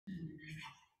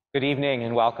Good evening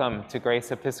and welcome to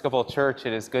Grace Episcopal Church.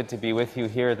 It is good to be with you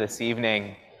here this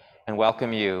evening and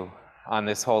welcome you on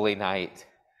this holy night.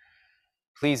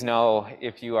 Please know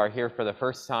if you are here for the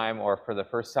first time or for the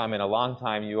first time in a long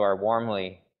time, you are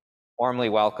warmly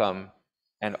welcome,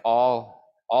 and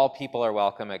all people are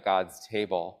welcome at God's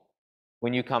table.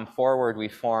 When you come forward, we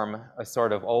form a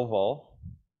sort of oval,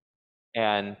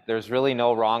 and there's really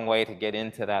no wrong way to get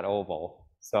into that oval.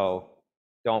 So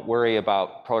don't worry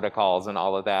about protocols and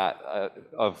all of that,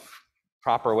 of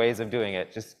proper ways of doing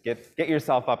it. Just get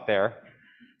yourself up there,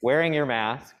 wearing your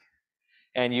mask,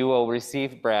 and you will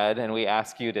receive bread, and we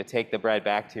ask you to take the bread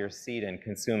back to your seat and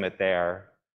consume it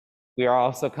there. We are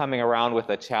also coming around with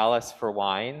a chalice for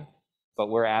wine, but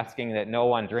we're asking that no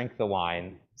one drink the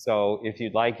wine. So if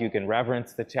you'd like, you can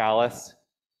reverence the chalice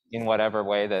in whatever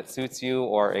way that suits you,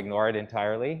 or ignore it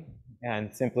entirely,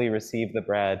 and simply receive the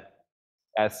bread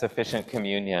as sufficient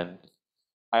communion.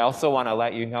 I also want to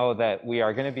let you know that we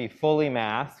are going to be fully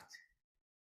masked,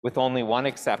 with only one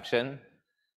exception,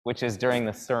 which is during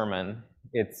the sermon.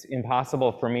 It's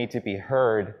impossible for me to be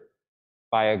heard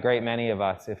by a great many of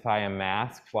us if I am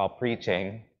masked while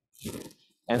preaching.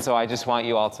 And so I just want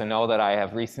you all to know that I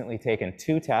have recently taken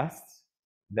 2 tests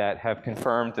that have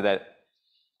confirmed that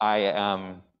I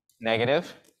am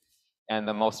negative, and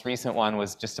the most recent one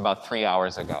was just about 3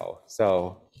 hours ago.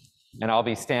 And I'll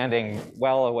be standing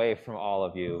well away from all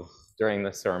of you during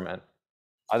the sermon.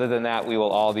 Other than that, we will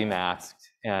all be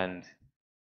masked and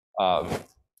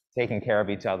taking care of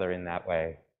each other in that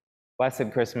way.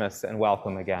 Blessed Christmas and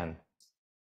welcome again.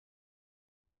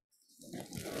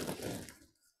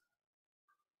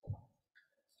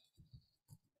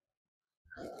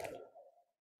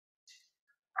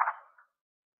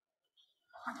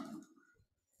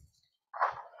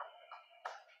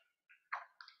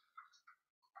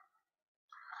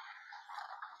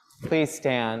 Please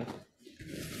stand.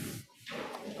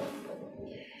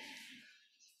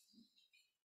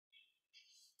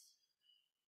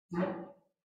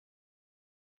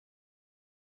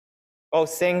 Oh,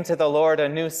 sing to the Lord a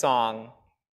new song.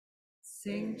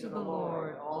 Sing to the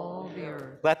Lord, all the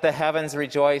earth. Let the heavens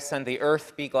rejoice and the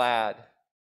earth be glad.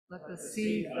 Let the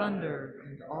sea thunder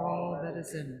and all that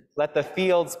is in it. Let the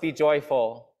fields be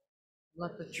joyful.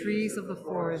 Let the trees of the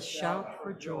forest shout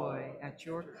for joy at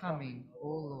your coming, O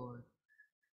Lord.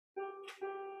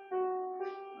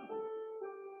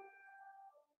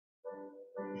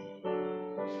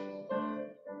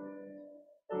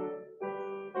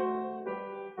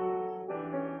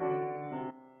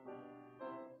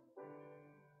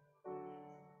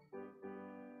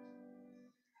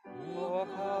 O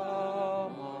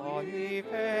come, all ye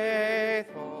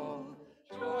faithful,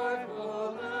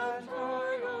 joyful and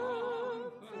triumphant.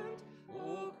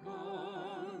 O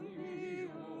come ye,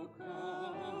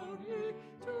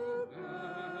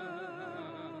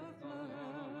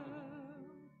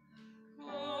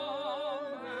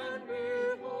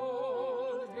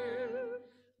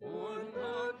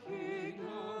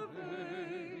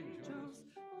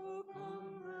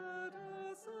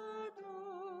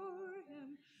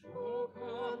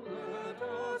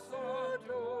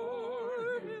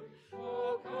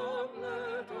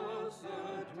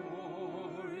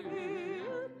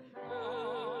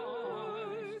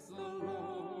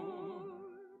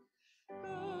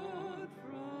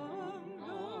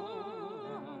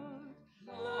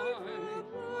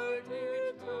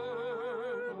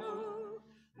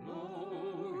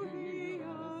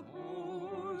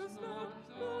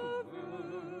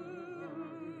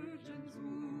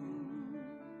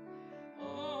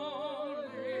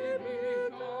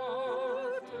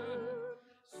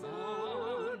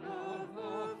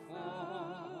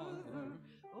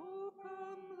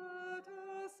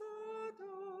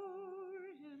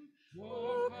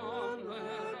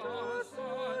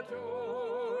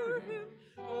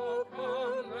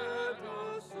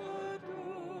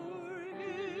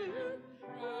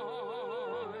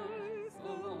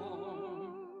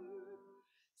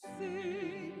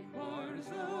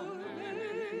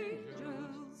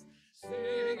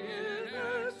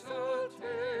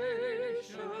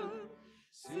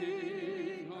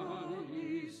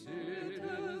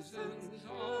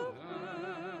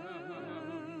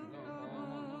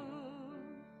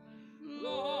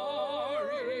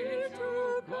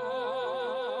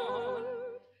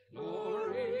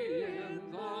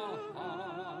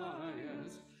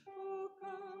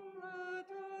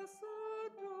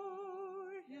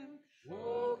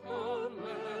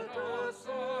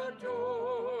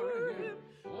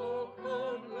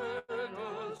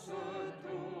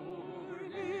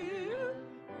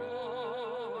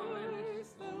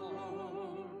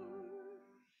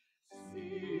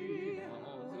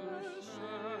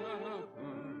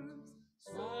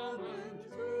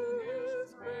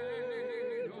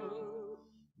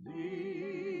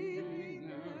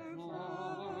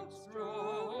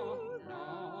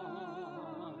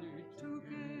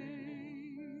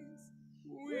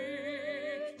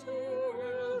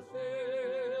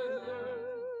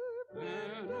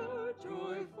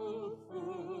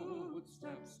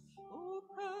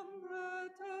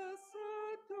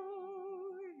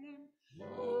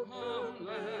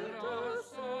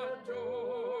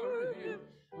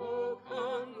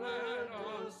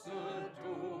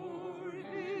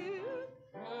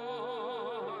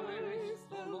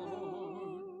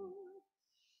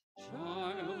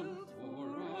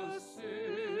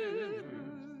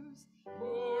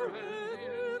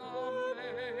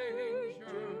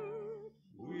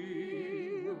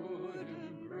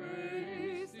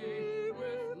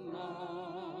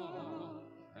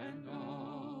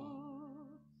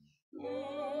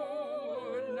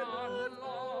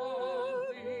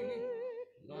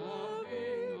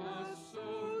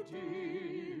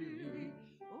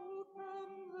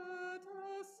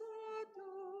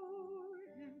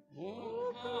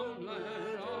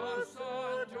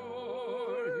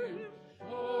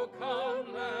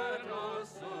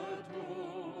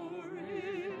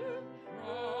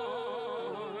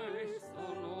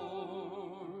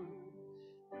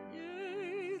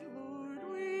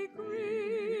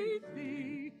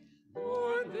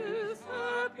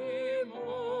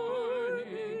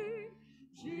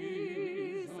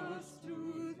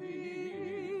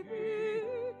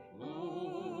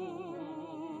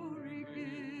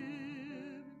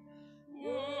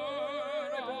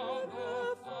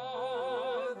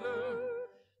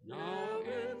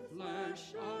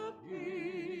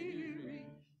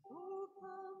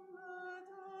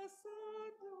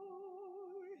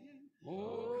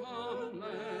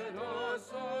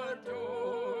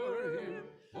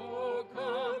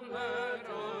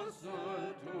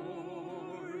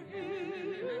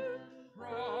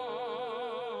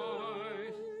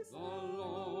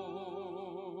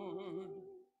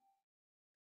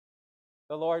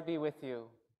 The Lord be with you.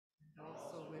 And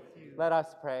also with you. Let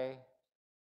us pray.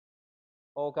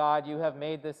 O God, you have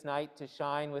made this night to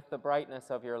shine with the brightness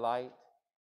of your light.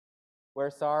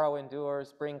 Where sorrow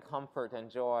endures, bring comfort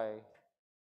and joy.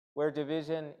 Where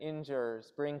division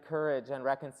injures, bring courage and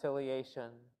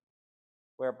reconciliation.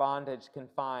 Where bondage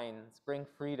confines, bring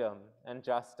freedom and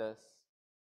justice.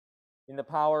 In the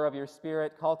power of your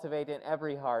Spirit, cultivate in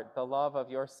every heart the love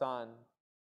of your Son,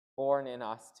 born in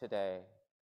us today.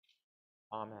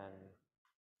 Amen.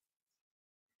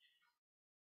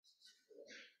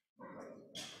 First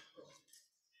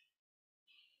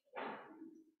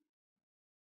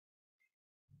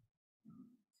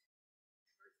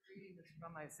reading is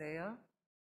from Isaiah.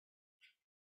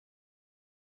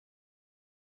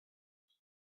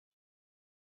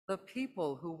 The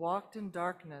people who walked in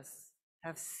darkness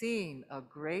have seen a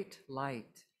great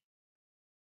light.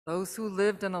 Those who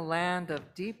lived in a land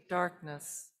of deep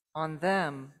darkness, on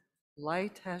them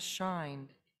light has shined.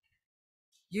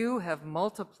 You have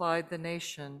multiplied the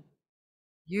nation.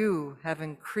 You have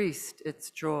increased its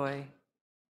joy.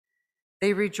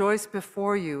 They rejoice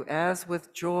before you as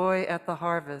with joy at the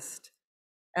harvest,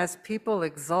 as people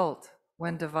exult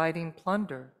when dividing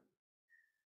plunder.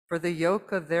 For the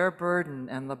yoke of their burden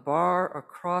and the bar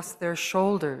across their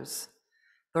shoulders,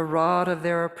 the rod of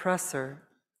their oppressor,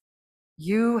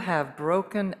 you have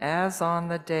broken as on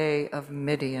the day of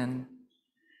Midian.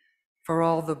 For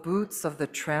all the boots of the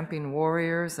tramping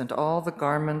warriors and all the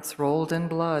garments rolled in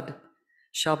blood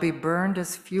shall be burned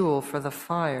as fuel for the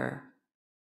fire.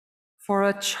 For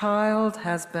a child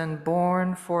has been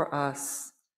born for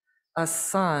us, a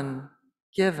son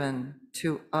given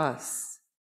to us.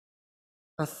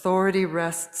 Authority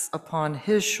rests upon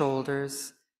his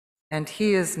shoulders, and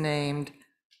he is named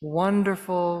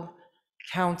Wonderful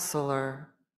Counselor,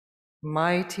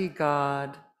 Mighty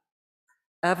God,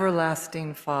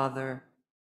 Everlasting Father,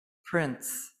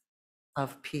 Prince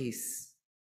of Peace.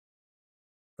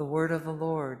 The word of the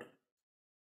Lord.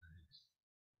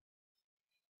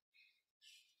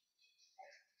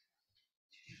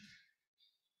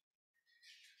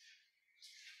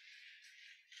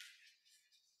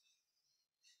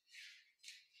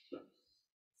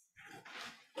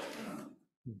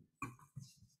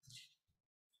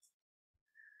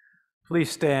 Please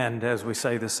stand as we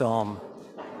say the psalm.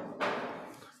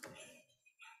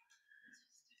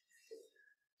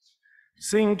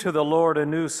 Sing to the Lord a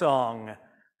new song.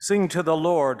 Sing to the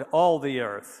Lord, all the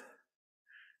earth.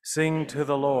 Sing to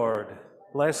the Lord.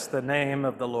 Bless the name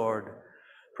of the Lord.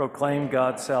 Proclaim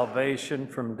God's salvation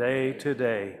from day to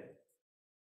day.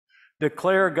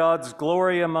 Declare God's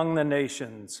glory among the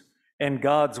nations and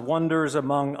God's wonders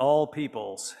among all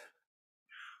peoples.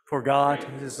 For God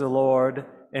is the Lord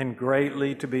and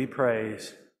greatly to be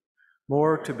praised,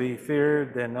 more to be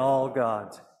feared than all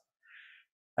gods.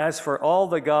 As for all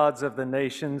the gods of the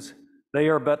nations, they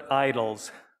are but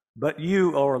idols, but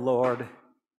you, O Lord,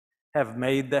 have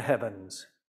made the heavens.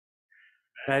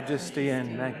 Majesty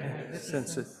and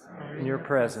magnificence in your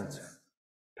presence.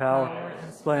 Power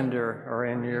and splendor are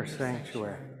in your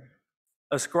sanctuary.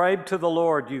 Ascribe to the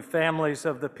Lord, you families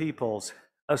of the peoples.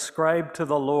 Ascribe to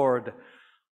the Lord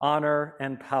honor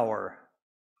and power.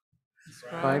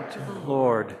 Ascribe to the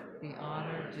Lord the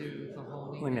honor due the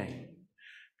holy name.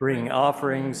 Bring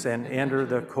offerings and enter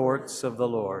the courts of the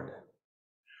Lord.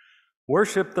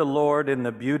 Worship the Lord in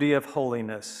the beauty of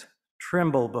holiness.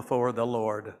 Tremble before the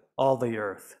Lord, all the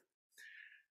earth.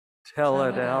 Tell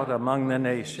it out among the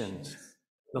nations.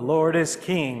 The Lord is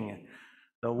King,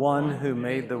 the one who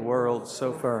made the world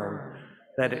so firm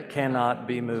that it cannot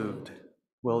be moved,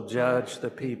 will judge the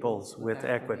peoples with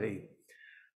equity.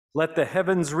 Let the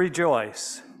heavens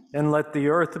rejoice, and let the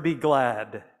earth be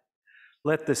glad.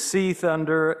 Let the sea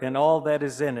thunder and all that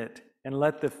is in it, and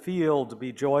let the field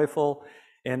be joyful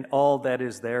and all that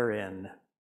is therein.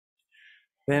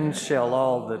 Then shall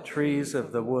all the trees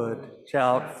of the wood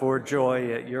shout for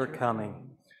joy at your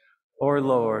coming. O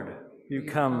Lord, you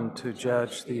come to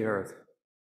judge the earth.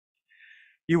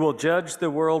 You will judge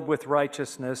the world with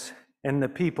righteousness and the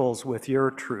peoples with your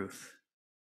truth.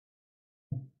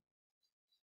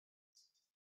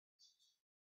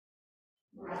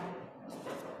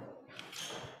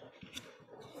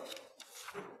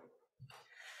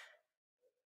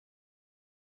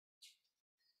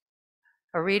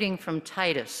 A reading from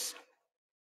Titus.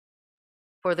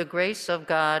 For the grace of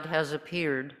God has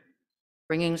appeared,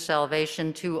 bringing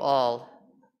salvation to all,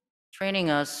 training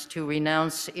us to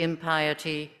renounce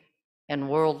impiety and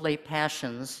worldly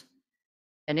passions,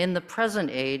 and in the present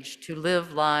age to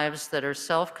live lives that are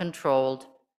self-controlled,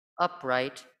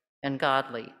 upright, and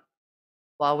godly,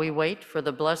 while we wait for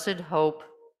the blessed hope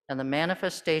and the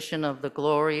manifestation of the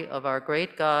glory of our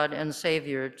great God and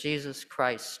Savior, Jesus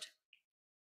Christ.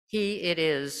 He it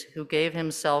is who gave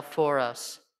himself for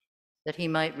us, that he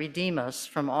might redeem us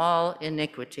from all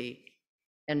iniquity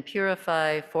and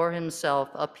purify for himself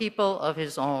a people of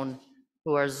his own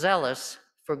who are zealous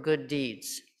for good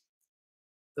deeds.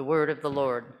 The word of the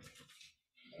Lord.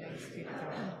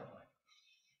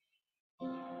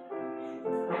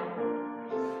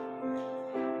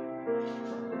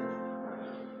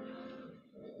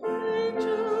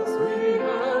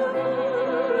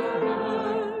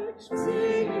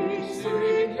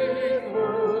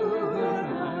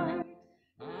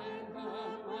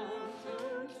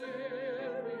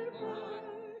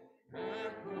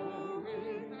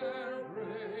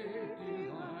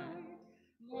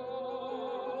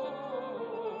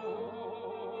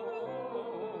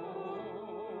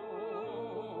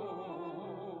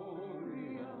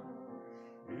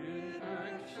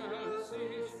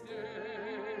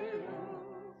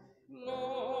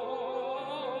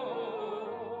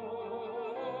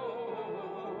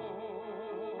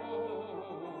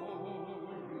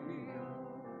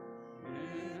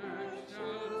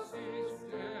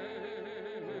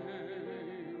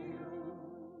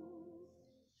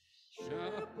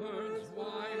 Shepherds,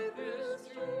 why this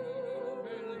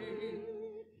jubilee?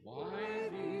 Why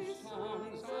these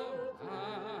songs of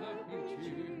happy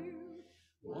cheer?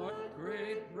 What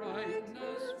great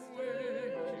brightness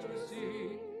which you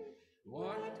see?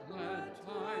 What glad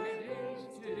tidings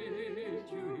did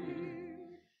you hear?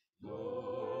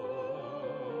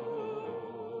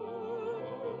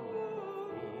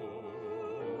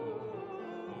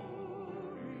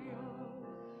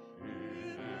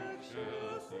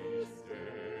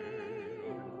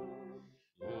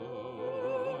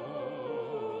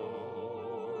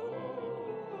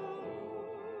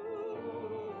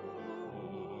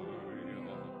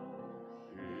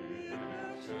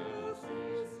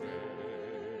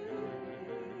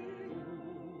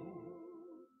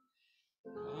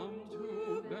 Come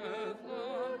to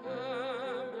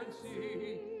Bethlehem and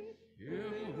see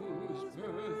him whose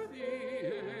birth the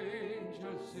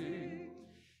angels sing.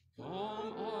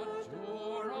 Come,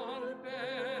 adore on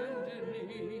bended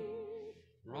knee,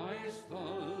 Christ the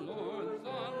Lord,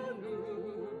 the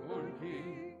newborn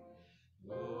King.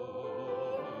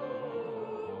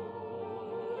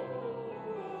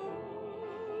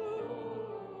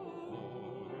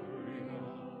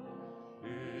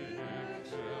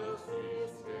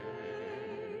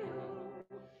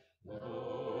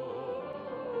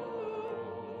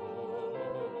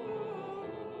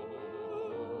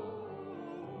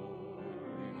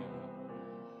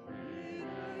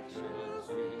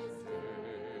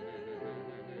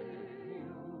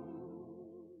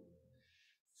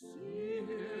 See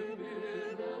him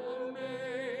in a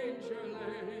manger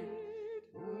laid,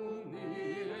 whom the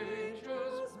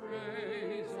angels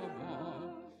praise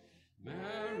above.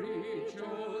 Mary,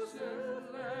 Joseph,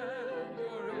 lend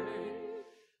your aid,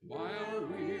 while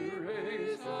we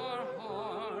raise our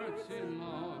hearts in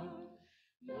love.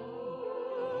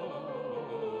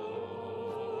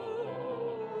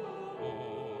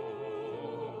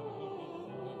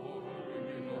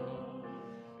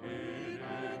 In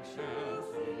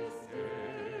excelsis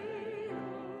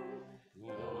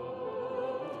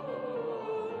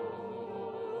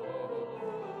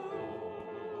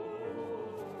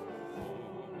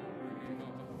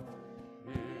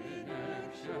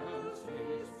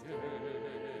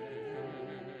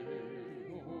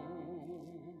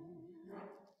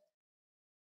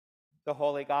The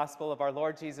Holy Gospel of our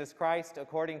Lord Jesus Christ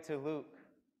according to Luke.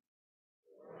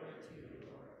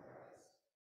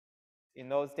 In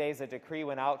those days, a decree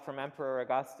went out from Emperor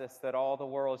Augustus that all the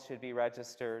world should be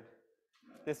registered.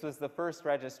 This was the first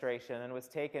registration and was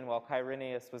taken while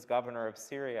Quirinius was governor of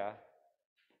Syria.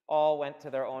 All went to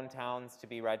their own towns to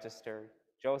be registered.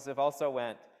 Joseph also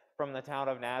went from the town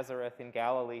of Nazareth in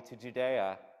Galilee to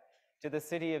Judea, to the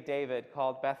city of David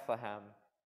called Bethlehem,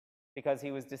 because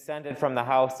he was descended from the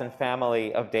house and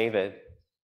family of David.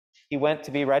 He went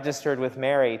to be registered with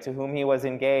Mary, to whom he was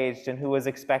engaged and who was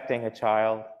expecting a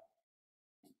child.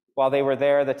 While they were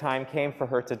there, the time came for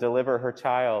her to deliver her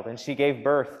child, and she gave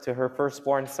birth to her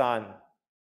firstborn son,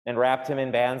 and wrapped him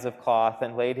in bands of cloth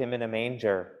and laid him in a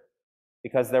manger,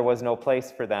 because there was no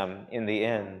place for them in the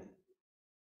inn.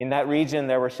 In that region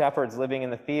there were shepherds living in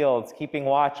the fields, keeping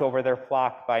watch over their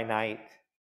flock by night.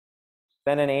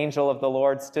 Then an angel of the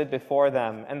Lord stood before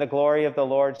them, and the glory of the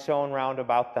Lord shone round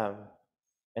about them,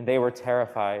 and they were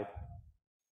terrified.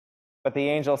 But the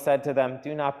angel said to them,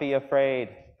 "Do not be afraid,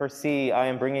 for see, I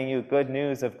am bringing you good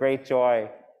news of great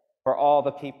joy for all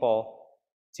the people.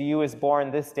 To you is born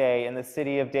this day in the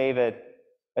city of David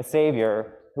a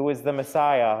Savior who is the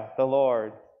Messiah, the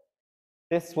Lord.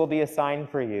 This will be a sign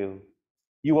for you.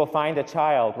 You will find a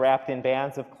child wrapped in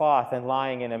bands of cloth and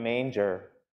lying in a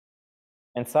manger."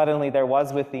 And suddenly there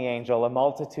was with the angel a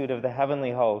multitude of the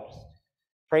heavenly host,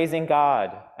 praising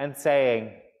God and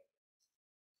saying,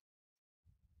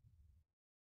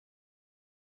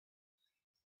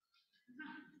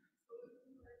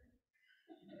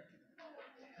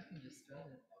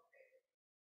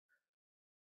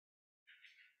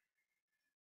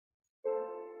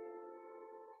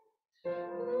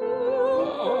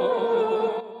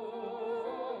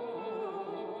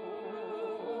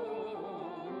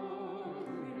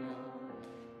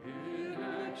 In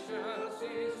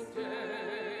excelsis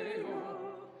Deo,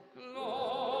 Gloria.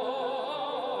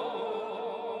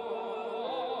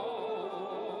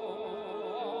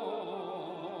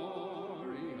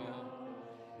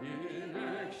 In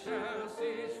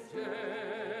excelsis Deo.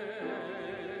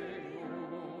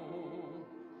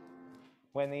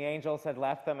 When the angels had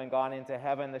left them and gone into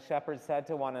heaven, the shepherds said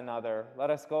to one another,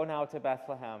 "Let us go now to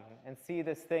Bethlehem and see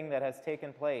this thing that has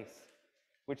taken place,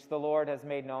 which the Lord has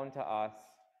made known to us."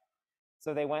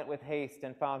 So they went with haste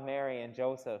and found Mary and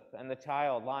Joseph and the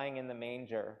child lying in the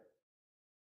manger.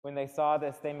 When they saw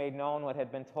this, they made known what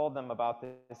had been told them about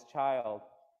this child,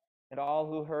 and all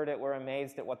who heard it were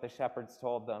amazed at what the shepherds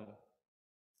told them.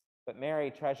 But Mary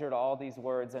treasured all these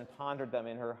words and pondered them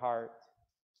in her heart.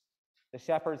 The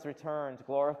shepherds returned,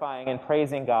 glorifying and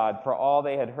praising God for all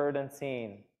they had heard and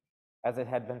seen, as it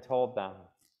had been told them.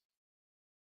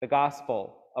 The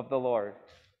Gospel of the Lord.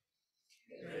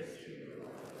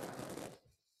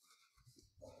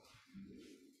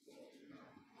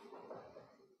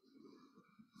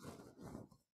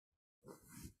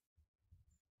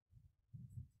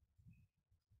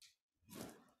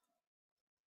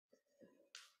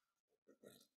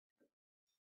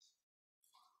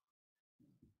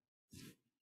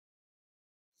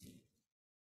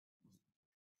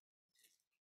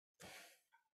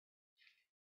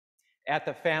 At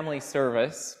the family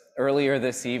service earlier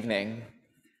this evening,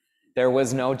 there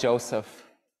was no Joseph.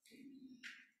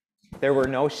 There were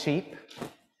no sheep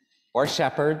or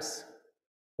shepherds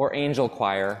or angel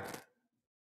choir.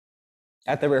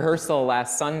 At the rehearsal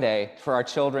last Sunday for our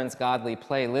children's godly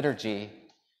play liturgy,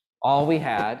 all we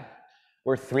had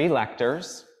were 3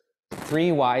 lectors,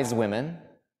 3 wise women,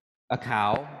 a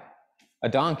cow, a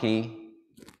donkey,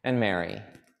 and Mary.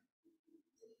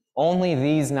 Only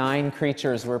these 9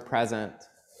 creatures were present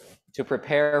to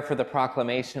prepare for the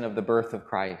proclamation of the birth of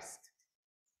Christ.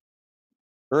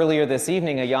 Earlier this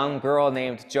evening, a young girl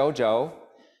named Jojo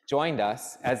joined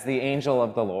us as the angel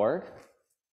of the Lord,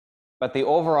 but the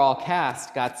overall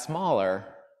cast got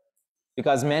smaller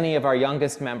because many of our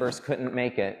youngest members couldn't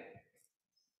make it.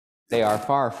 They are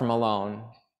far from alone.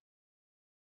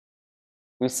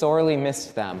 We sorely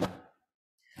missed them,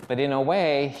 but in a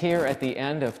way, here at the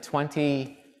end of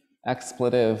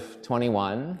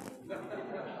 2021,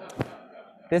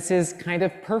 this is kind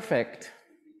of perfect.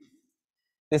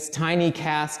 This tiny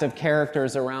cast of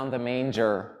characters around the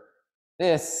manger,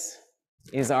 this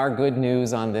is our good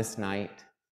news on this night.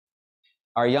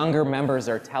 Our younger members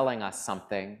are telling us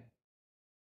something.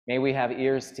 May we have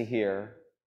ears to hear.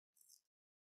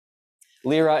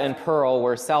 Lyra and Pearl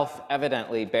were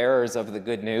self-evidently bearers of the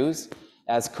good news.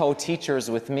 As co-teachers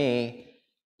with me,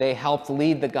 they helped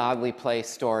lead the godly play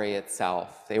story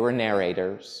itself. They were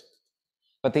narrators.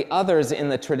 But the others in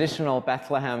the traditional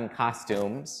Bethlehem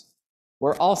costumes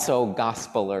were also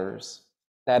gospelers.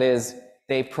 That is,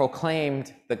 they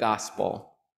proclaimed the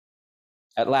gospel.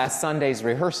 At last Sunday's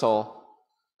rehearsal,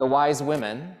 the wise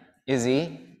women,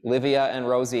 Izzy, Livia, and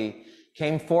Rosie,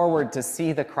 came forward to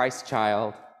see the Christ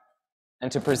child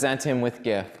and to present him with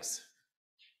gifts.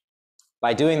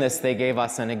 By doing this, they gave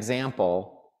us an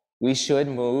example. We should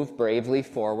move bravely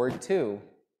forward too,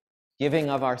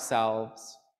 giving of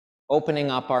ourselves,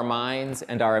 opening up our minds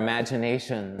and our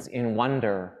imaginations in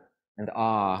wonder and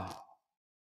awe,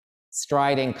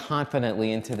 striding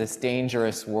confidently into this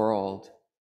dangerous world,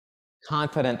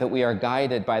 confident that we are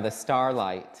guided by the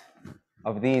starlight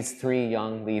of these 3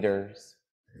 young leaders.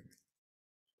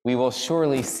 We will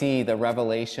surely see the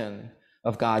revelation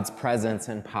of God's presence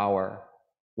and power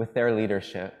with their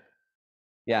leadership.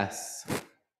 Yes.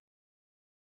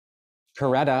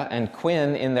 Coretta and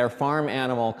Quinn, in their farm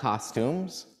animal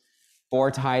costumes, bore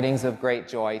tidings of great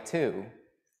joy too.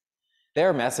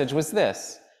 Their message was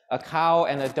this: a cow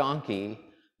and a donkey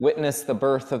witness the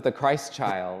birth of the Christ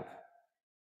child.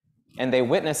 And they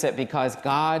witness it because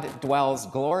God dwells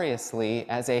gloriously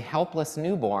as a helpless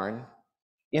newborn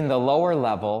in the lower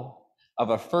level of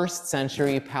a 1st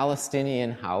century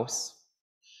Palestinian house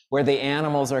where the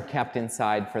animals are kept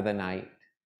inside for the night.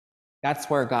 That's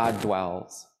where God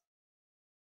dwells.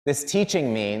 This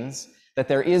teaching means that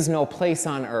there is no place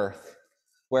on earth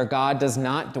where God does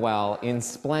not dwell in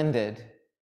splendid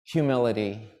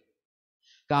humility.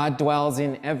 God dwells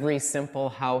in every simple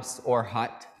house or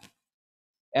hut,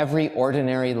 every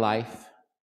ordinary life,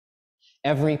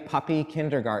 every puppy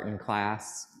kindergarten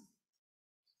class,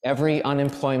 every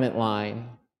unemployment line,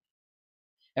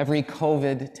 every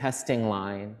COVID testing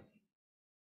line,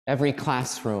 every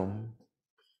classroom,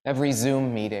 every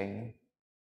Zoom meeting,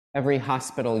 every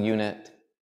hospital unit,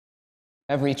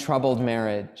 every troubled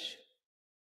marriage,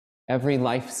 every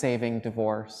life-saving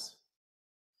divorce,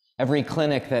 every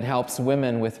clinic that helps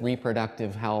women with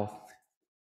reproductive health,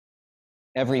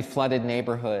 every flooded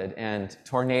neighborhood and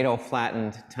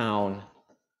tornado-flattened town,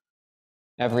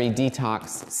 every detox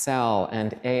cell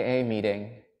and AA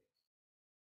meeting,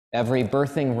 every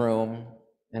birthing room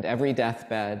and every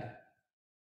deathbed,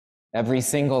 every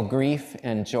single grief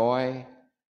and joy,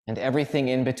 and everything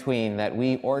in between that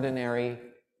we ordinary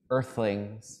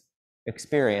earthlings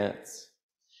experience.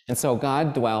 And so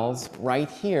God dwells right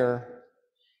here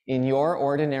in your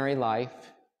ordinary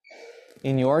life,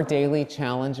 in your daily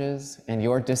challenges and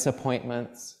your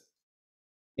disappointments,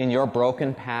 in your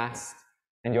broken past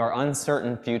and your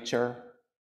uncertain future,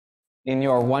 in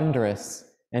your wondrous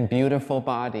and beautiful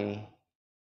body,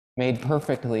 made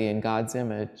perfectly in God's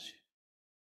image.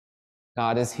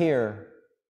 God is here.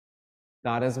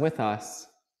 God is with us.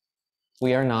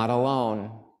 We are not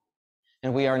alone,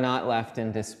 and we are not left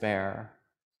in despair.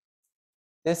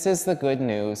 This is the good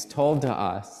news told to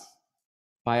us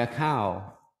by a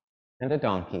cow and a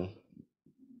donkey.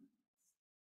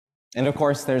 And of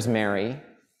course, there's Mary,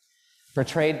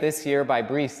 portrayed this year by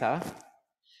Brisa.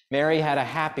 Mary had a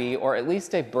happy, or at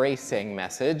least a bracing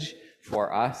message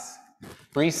for us.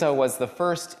 Brisa was the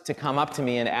first to come up to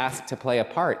me and ask to play a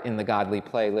part in the Godly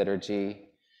Play liturgy.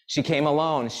 She came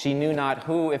alone. She knew not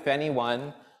who, if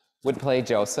anyone, would play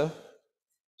Joseph.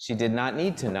 She did not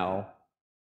need to know.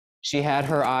 She had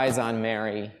her eyes on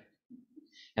Mary,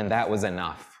 and that was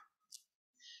enough.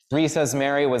 Brisa's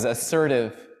Mary was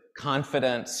assertive,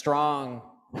 confident, strong,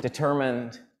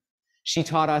 determined. She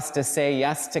taught us to say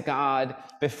yes to God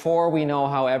before we know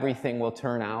how everything will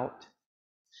turn out.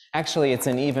 Actually, it's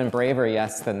an even braver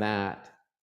yes than that.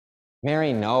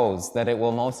 Mary knows that it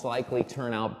will most likely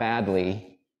turn out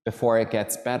badly before it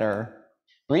gets better.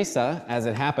 Brisa, as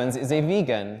it happens, is a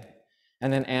vegan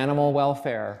and an animal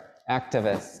welfare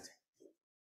activist.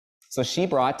 So she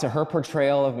brought to her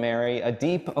portrayal of Mary a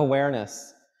deep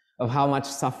awareness of how much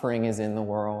suffering is in the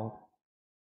world.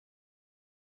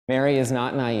 Mary is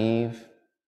not naive,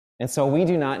 and so we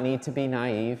do not need to be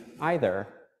naive either.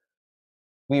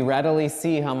 We readily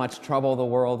see how much trouble the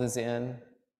world is in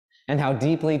and how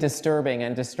deeply disturbing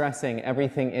and distressing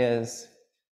everything is.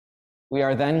 We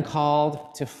are then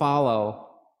called to follow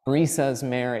Brisa's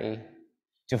Mary,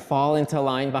 to fall into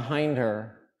line behind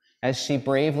her as she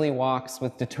bravely walks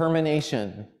with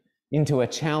determination into a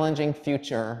challenging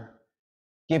future,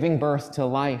 giving birth to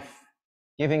life,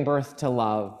 giving birth to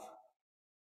love,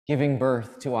 giving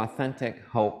birth to authentic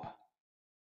hope.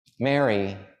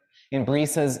 Mary, in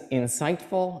Brisa's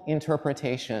insightful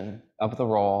interpretation of the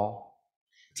role,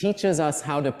 teaches us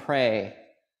how to pray,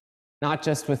 not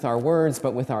just with our words,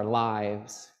 but with our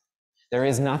lives. There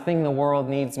is nothing the world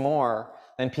needs more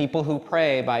than people who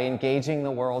pray by engaging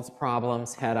the world's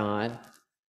problems head on.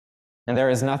 And there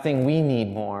is nothing we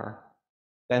need more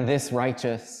than this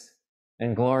righteous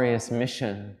and glorious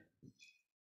mission.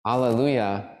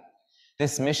 Alleluia.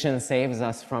 This mission saves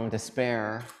us from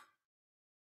despair.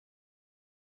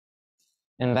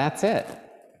 And that's it.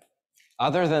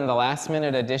 Other than the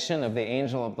last-minute addition of the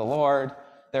Angel of the Lord,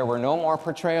 there were no more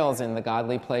portrayals in the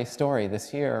Godly Play story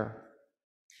this year.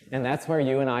 And that's where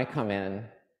you and I come in.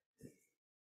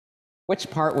 Which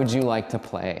part would you like to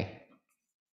play?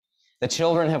 The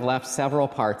children have left several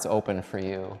parts open for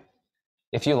you.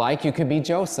 If you like, you could be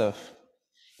Joseph.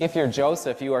 If you're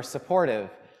Joseph, you are supportive,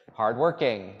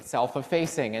 hardworking,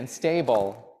 self-effacing, and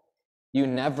stable. You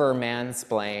never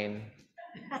mansplain.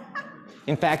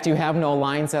 In fact, you have no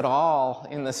lines at all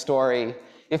in the story.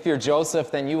 If you're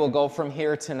Joseph, then you will go from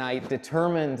here tonight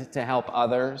determined to help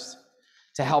others,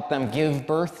 to help them give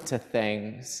birth to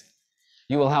things.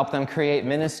 You will help them create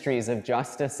ministries of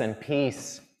justice and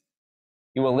peace.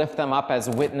 You will lift them up as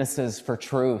witnesses for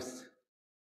truth.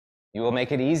 You will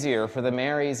make it easier for the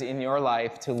Marys in your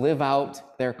life to live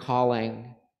out their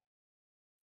calling.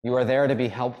 You are there to be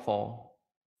helpful.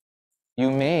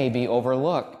 You may be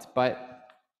overlooked, but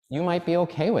you might be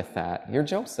okay with that. You're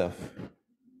Joseph.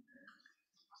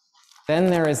 Then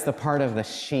there is the part of the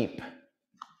sheep,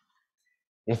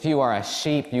 If you are a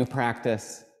sheep, you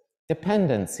practice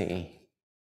dependency,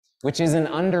 which is an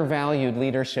undervalued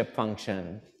leadership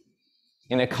function.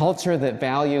 In a culture that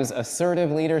values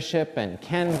assertive leadership and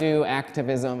can-do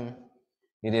activism,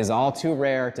 it is all too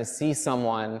rare to see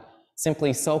someone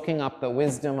simply soaking up the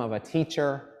wisdom of a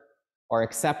teacher or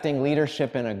accepting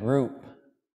leadership in a group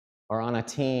or on a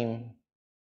team.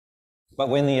 But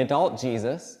when the adult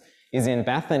Jesus is in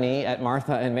Bethany at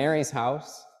Martha and Mary's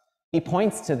house, he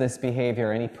points to this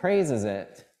behavior and he praises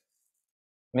it.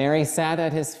 Mary sat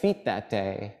at his feet that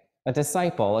day, a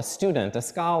disciple, a student, a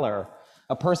scholar,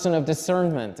 a person of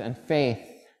discernment and faith.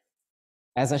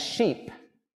 As a sheep,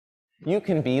 you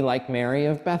can be like Mary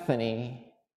of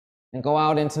Bethany and go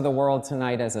out into the world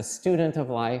tonight as a student of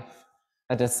life,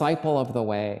 a disciple of the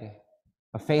way,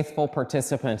 a faithful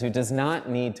participant who does not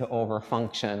need to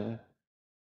overfunction,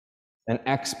 an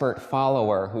expert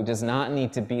follower who does not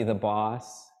need to be the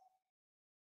boss,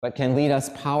 but can lead us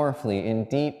powerfully in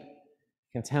deep,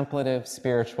 contemplative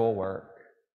spiritual work.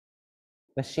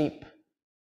 The sheep.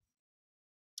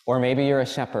 Or maybe you're a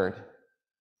shepherd.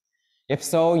 If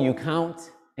so, you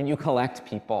count and you collect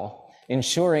people,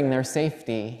 ensuring their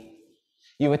safety.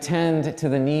 You attend to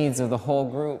the needs of the whole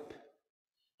group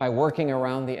by working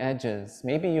around the edges.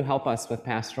 Maybe you help us with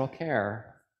pastoral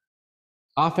care.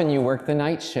 Often you work the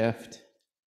night shift,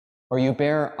 or you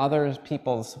bear other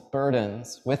people's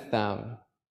burdens with them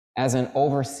as an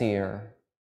overseer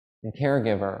and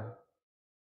caregiver.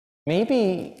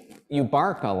 Maybe you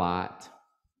bark a lot.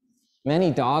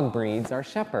 Many dog breeds are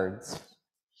shepherds.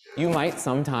 You might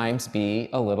sometimes be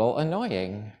a little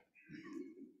annoying.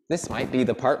 This might be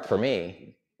the part for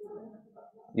me.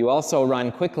 You also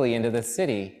run quickly into the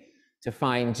city to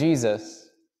find Jesus,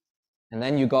 and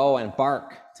then you go and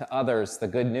bark to others the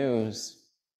good news.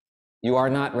 You are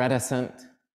not reticent.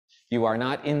 You are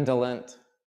not indolent.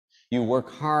 You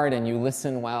work hard and you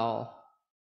listen well.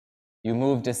 You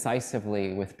move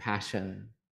decisively with passion.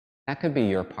 That could be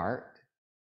your part.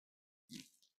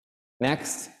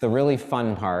 Next, the really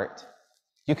fun part.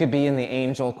 You could be in the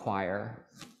angel choir.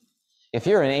 If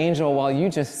you're an angel, well, you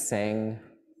just sing.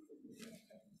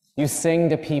 You sing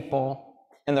to people,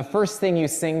 and the first thing you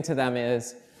sing to them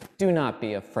is, "Do not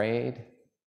be afraid."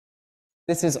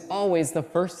 This is always the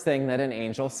first thing that an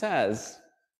angel says.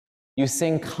 You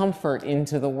sing comfort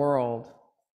into the world.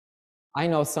 I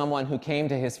know someone who came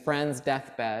to his friend's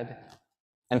deathbed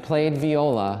and played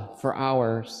viola for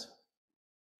hours.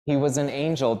 He was an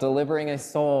angel delivering a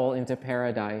soul into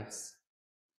paradise.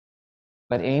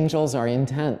 But angels are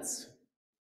intense.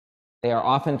 They are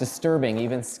often disturbing,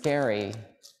 even scary.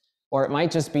 Or it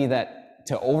might just be that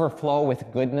to overflow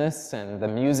with goodness and the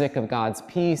music of God's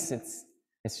peace, it's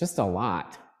just a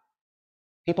lot.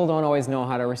 People don't always know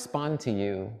how to respond to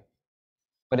you.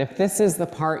 But if this is the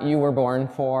part you were born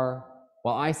for,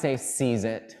 well, I say seize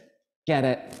it, get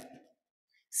it.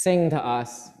 Sing to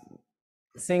us.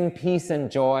 Sing peace and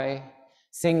joy.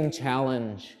 Sing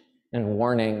challenge and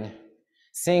warning.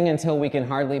 Sing until we can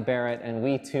hardly bear it, and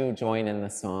we too join in the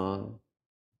song.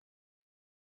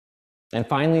 And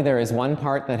finally, there is one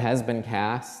part that has been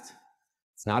cast.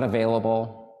 It's not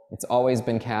available. It's always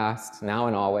been cast, now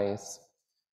and always.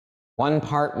 One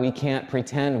part we can't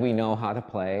pretend we know how to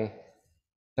play.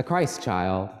 The Christ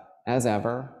child, as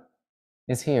ever,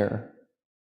 is here.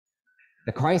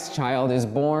 The Christ child is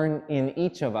born in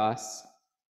each of us,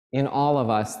 in all of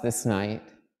us this night.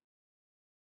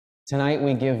 Tonight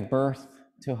we give birth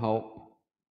to hope.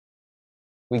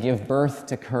 We give birth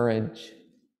to courage.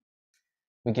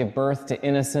 We give birth to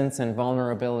innocence and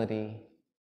vulnerability.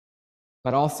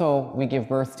 But also we give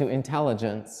birth to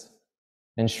intelligence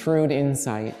and shrewd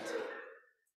insight.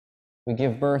 We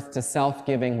give birth to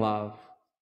self-giving love.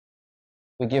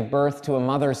 We give birth to a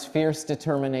mother's fierce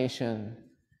determination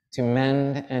to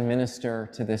mend and minister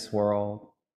to this world.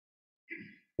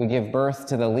 We give birth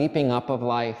to the leaping up of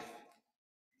life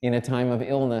in a time of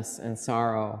illness and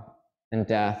sorrow and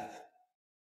death.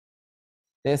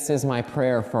 This is my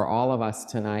prayer for all of us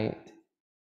tonight,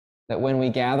 that when we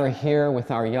gather here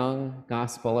with our young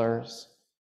gospelers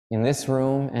in this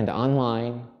room and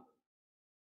online,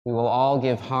 we will all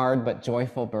give hard but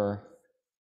joyful birth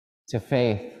to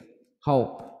faith,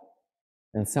 hope,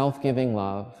 and self-giving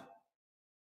love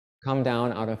come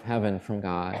down out of heaven from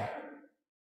God.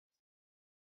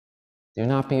 Do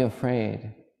not be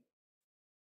afraid.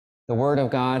 The Word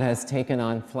of God has taken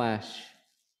on flesh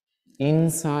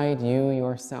inside you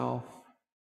yourself.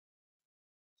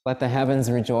 Let the heavens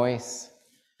rejoice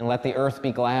and let the earth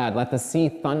be glad. Let the sea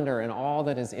thunder and all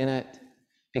that is in it,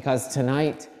 because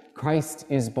tonight Christ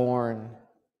is born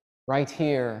right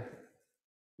here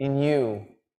in you,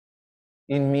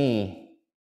 in me,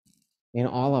 in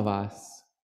all of us.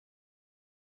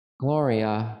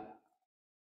 Gloria.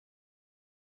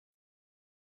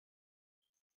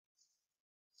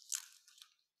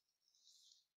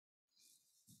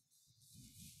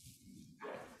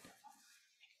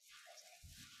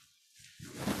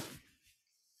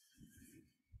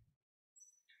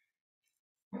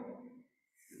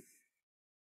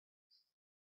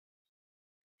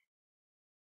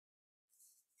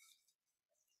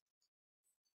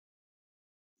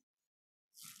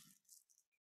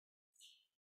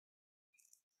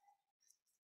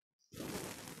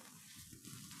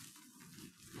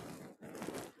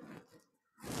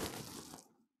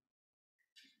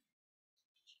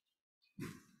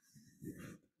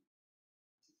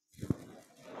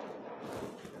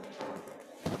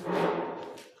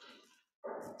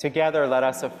 Together, let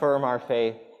us affirm our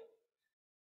faith.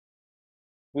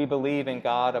 We believe in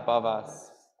God above us,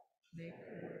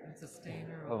 Maker and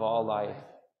sustainer of all life,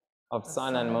 of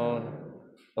sun and moon,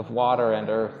 of water and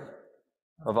earth,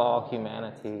 of all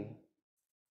humanity.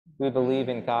 We believe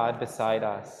in God beside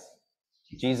us,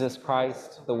 Jesus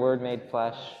Christ, the Word made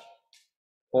flesh,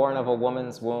 born of a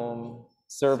woman's womb,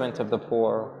 servant of the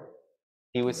poor.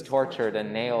 He was tortured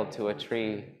and nailed to a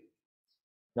tree.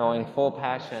 Knowing full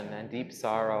passion and deep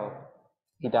sorrow,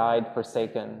 he died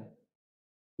forsaken.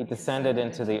 He descended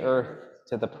into the earth,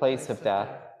 to the place of death.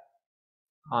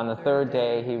 On the third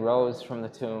day, he rose from the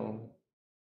tomb.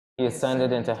 He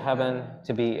ascended into heaven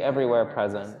to be everywhere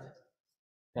present,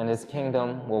 and his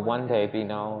kingdom will one day be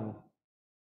known.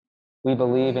 We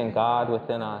believe in God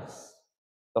within us,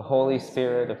 the Holy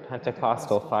Spirit of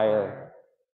Pentecostal fire,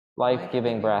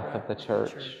 life-giving breath of the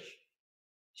church.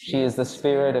 She is the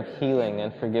spirit of healing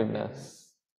and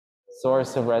forgiveness,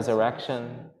 source of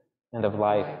resurrection and of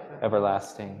life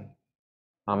everlasting.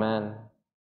 Amen.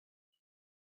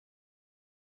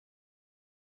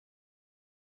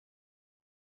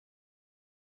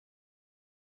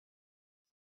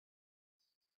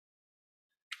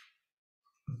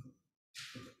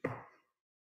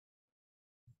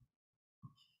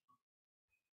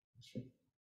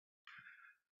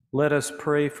 Let us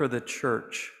pray for the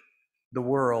church, the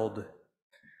world,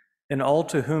 and all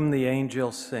to whom the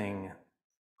angels sing.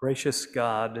 Gracious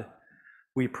God,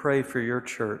 we pray for your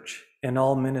church and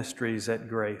all ministries at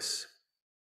Grace.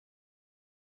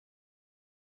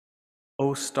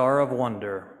 O star of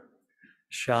wonder,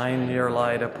 shine your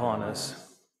light upon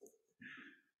us.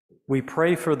 We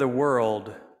pray for the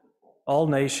world, all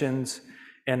nations,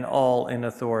 and all in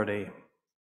authority.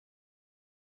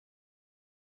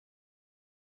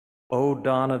 O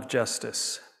dawn of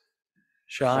justice,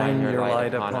 shine your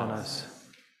light upon us.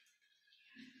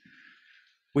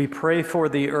 We pray for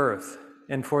the earth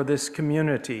and for this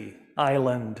community,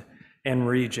 island, and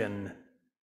region.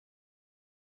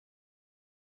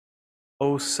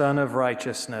 O Son of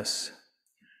righteousness,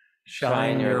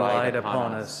 shine your light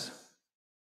upon us.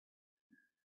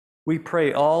 We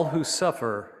pray all who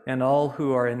suffer and all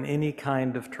who are in any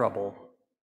kind of trouble.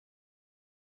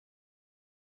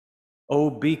 O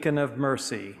beacon of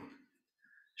mercy,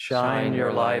 shine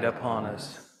your light upon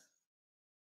us.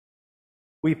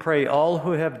 We pray all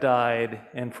who have died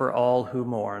and for all who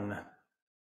mourn.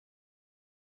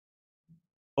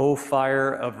 O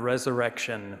fire of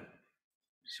resurrection,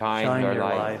 shine your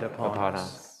light upon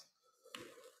us.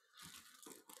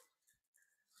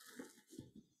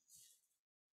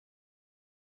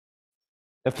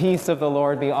 The peace of the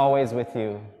Lord be always with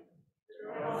you.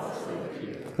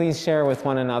 Please share with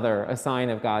one another a sign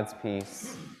of God's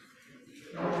peace.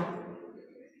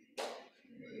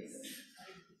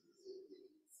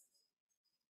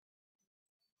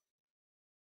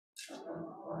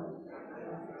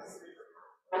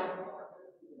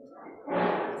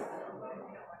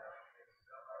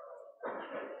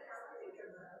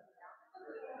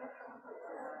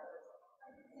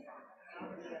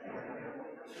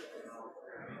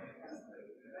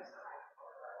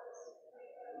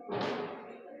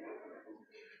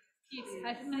 Peace.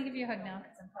 I just want to give you a hug now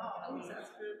because I'm probably going to lose it.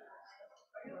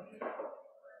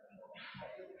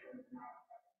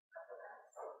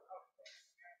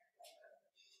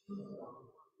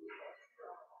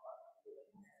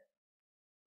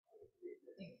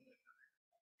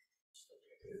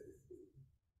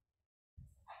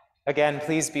 Again,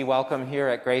 please be welcome here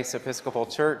at Grace Episcopal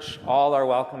Church. All are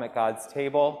welcome at God's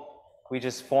table. We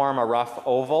just form a rough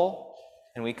oval,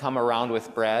 and we come around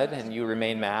with bread, and you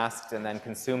remain masked and then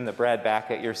consume the bread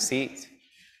back at your seat.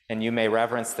 And you may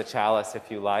reverence the chalice if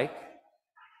you like.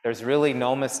 There's really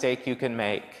no mistake you can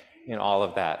make in all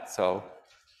of that, so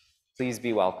please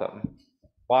be welcome.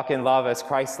 Walk in love as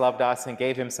Christ loved us and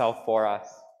gave himself for us,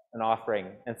 an offering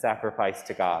and sacrifice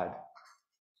to God.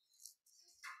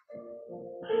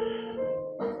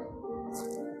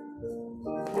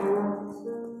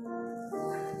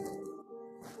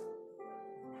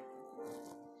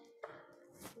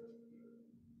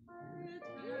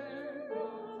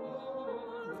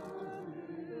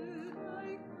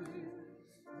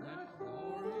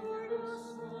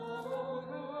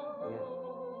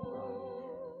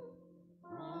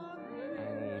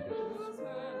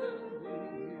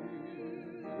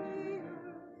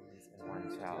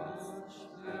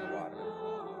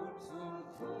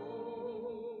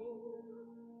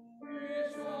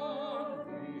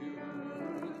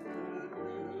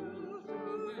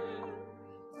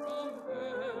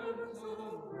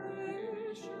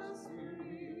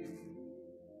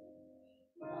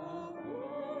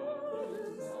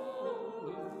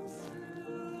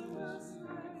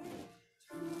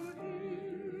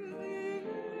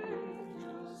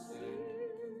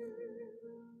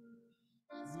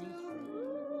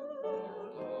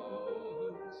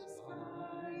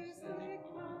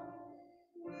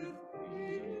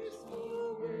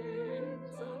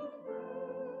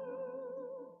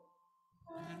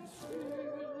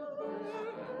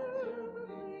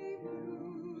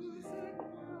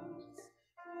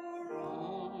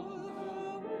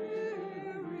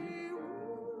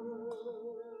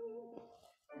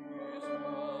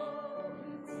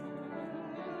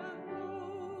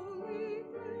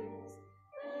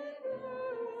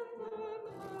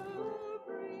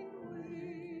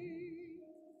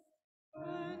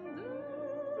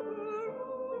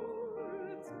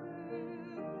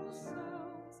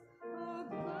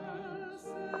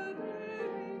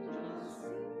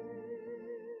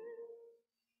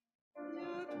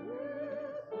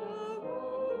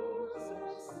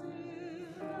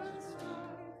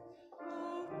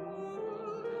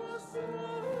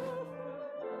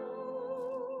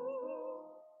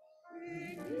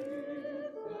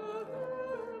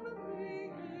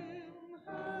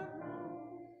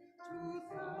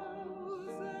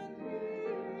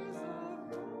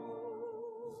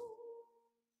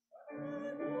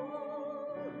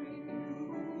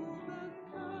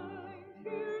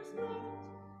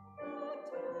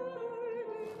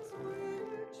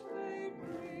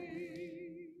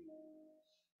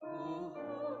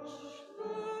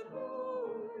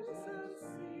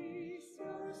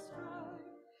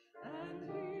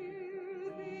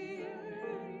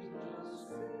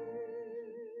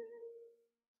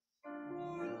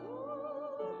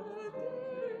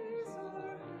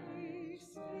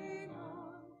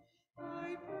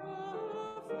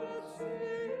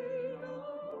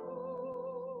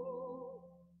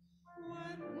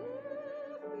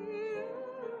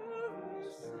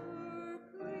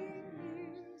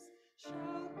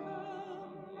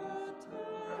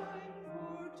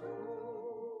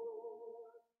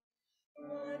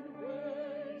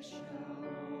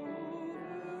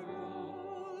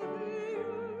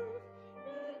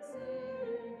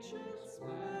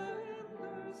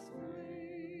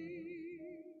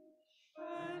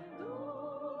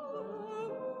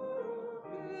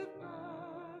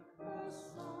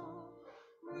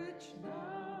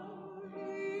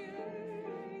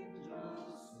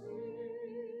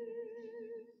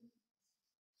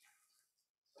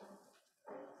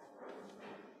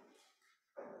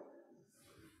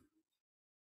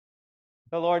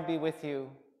 The Lord be with you.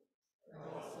 And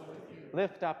also with you.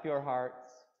 Lift up your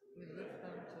hearts. We lift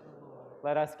them to the Lord.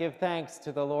 Let us give thanks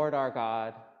to the Lord our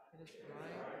God. It is right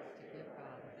to give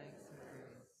God thanks and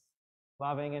praise.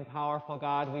 Loving and powerful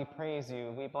God, we praise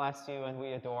you, we bless you, and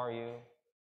we adore you.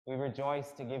 We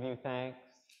rejoice to give you thanks.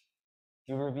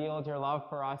 You revealed your love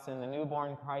for us in the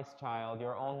newborn Christ child,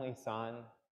 your only Son.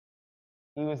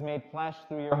 He was made flesh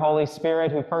through your Holy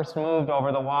Spirit, who first moved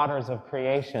over the waters of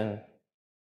creation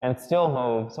and still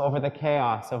moves over the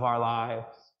chaos of our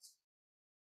lives.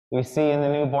 We see in the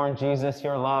newborn Jesus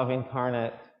your love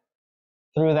incarnate.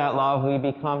 Through that love, we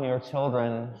become your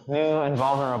children, new and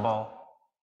vulnerable,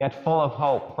 yet full of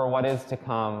hope for what is to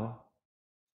come.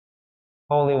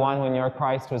 Holy One, when your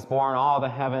Christ was born, all the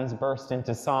heavens burst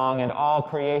into song, and all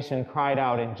creation cried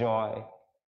out in joy.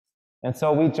 And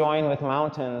so we join with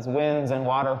mountains, winds, and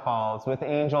waterfalls, with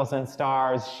angels and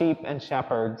stars, sheep and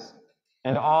shepherds,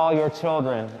 and all your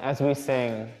children as we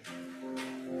sing.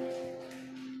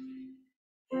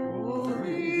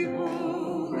 Holy,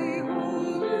 holy,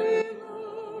 holy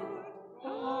Lord,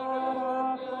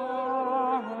 God of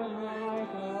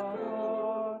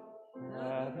Lord,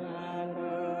 heaven and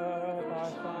earth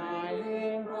are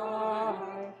shining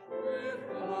bright with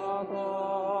the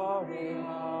glory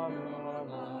of your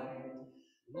light.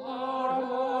 Lord,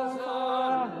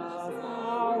 Hosanna,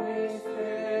 now we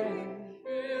sing,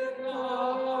 in the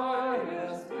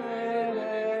highest praise.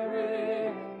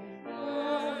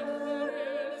 Blessed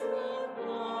is the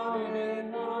coming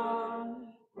one,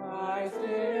 Christ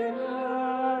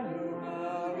Emmanuel,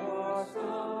 your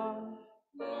Son.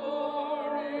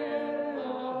 Glory in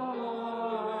the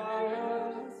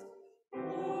highest,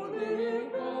 holy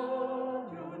God,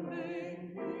 your name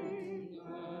be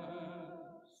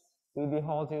blessed. We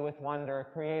behold you with wonder,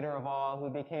 Creator of all, who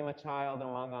became a child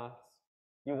among us.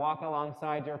 You walk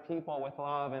alongside your people with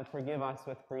love and forgive us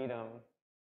with freedom.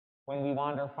 When we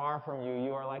wander far from you,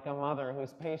 you are like a mother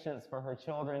whose patience for her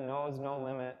children knows no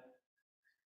limit.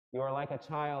 You are like a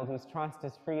child whose trust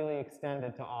is freely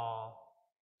extended to all.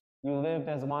 You lived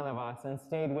as one of us and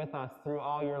stayed with us through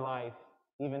all your life,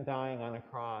 even dying on a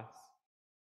cross.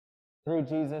 Through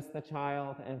Jesus the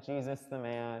child and Jesus the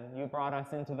man, you brought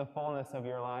us into the fullness of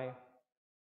your life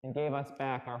and gave us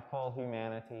back our full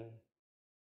humanity.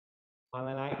 On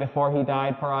the night before he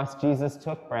died for us, Jesus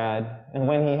took bread, and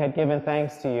when he had given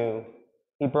thanks to you,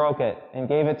 he broke it and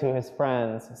gave it to his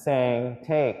friends, saying,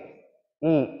 "Take,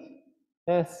 eat.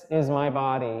 This is my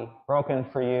body, broken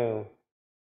for you.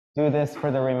 Do this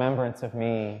for the remembrance of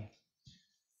me."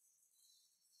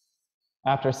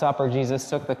 After supper, Jesus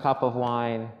took the cup of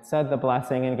wine, said the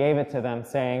blessing, and gave it to them,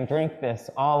 saying, "Drink this,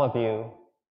 all of you.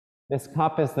 This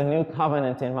cup is the new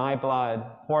covenant in my blood,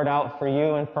 poured out for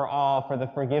you and for all for the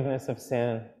forgiveness of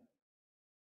sin.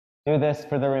 Do this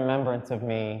for the remembrance of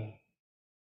me."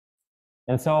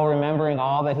 And so, remembering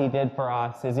all that he did for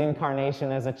us, his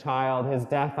incarnation as a child, his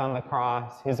death on the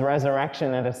cross, his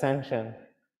resurrection and ascension,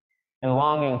 and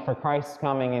longing for Christ's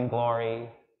coming in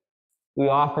glory, we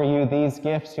offer you these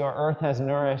gifts your earth has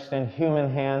nourished and human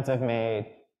hands have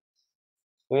made.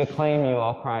 We acclaim you,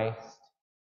 O Christ.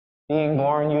 Being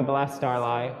born, you blessed our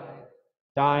life.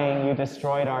 Dying, you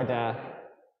destroyed our death.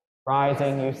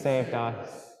 Rising, you saved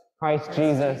us. Christ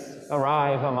Jesus,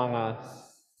 arrive among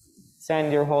us.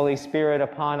 Send your Holy Spirit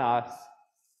upon us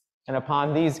and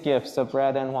upon these gifts of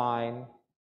bread and wine,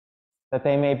 that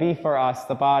they may be for us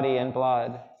the body and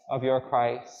blood of your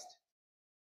Christ.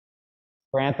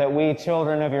 Grant that we,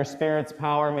 children of your Spirit's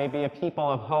power, may be a people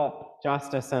of hope,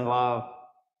 justice, and love.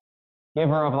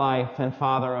 Giver of life and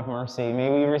Father of mercy, may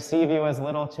we receive you as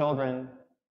little children.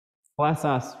 Bless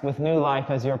us with new life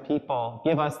as your people.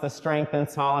 Give us the strength and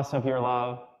solace of your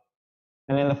love.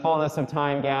 And in the fullness of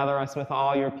time, gather us with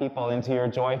all your people into your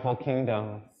joyful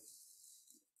kingdom.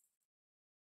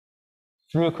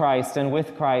 Through Christ and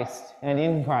with Christ and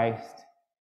in Christ,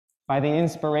 by the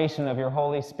inspiration of your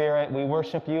Holy Spirit, we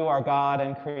worship you, our God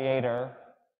and Creator.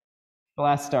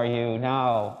 Blessed are you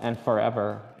now and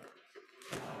forever.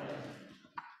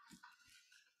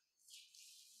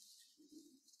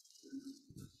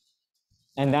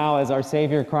 And now, as our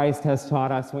Savior Christ has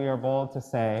taught us, we are bold to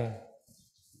say,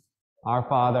 "Our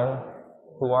Father,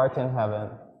 who art in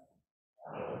heaven,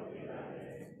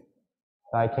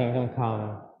 thy kingdom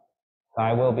come,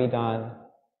 thy will be done,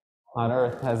 on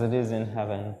earth as it is in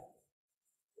heaven.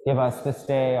 Give us this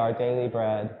day our daily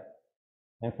bread,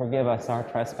 and forgive us our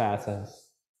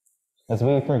trespasses, as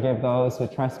we forgive those who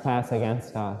trespass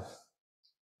against us.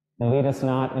 And lead us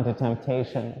not into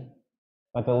temptation,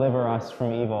 but deliver us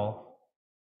from evil.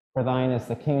 For thine is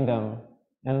the kingdom,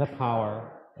 and the power,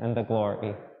 and the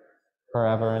glory,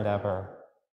 forever and ever.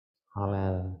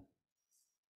 Amen."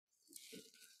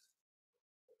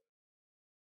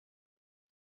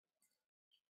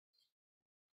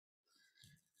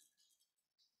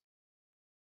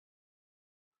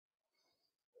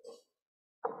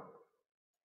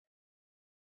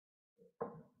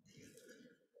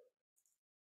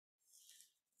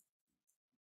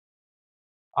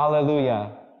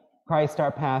 Alleluia. Christ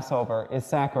our Passover is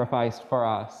sacrificed for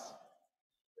us.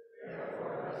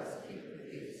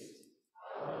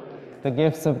 The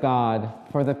gifts of God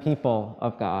for the people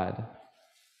of God.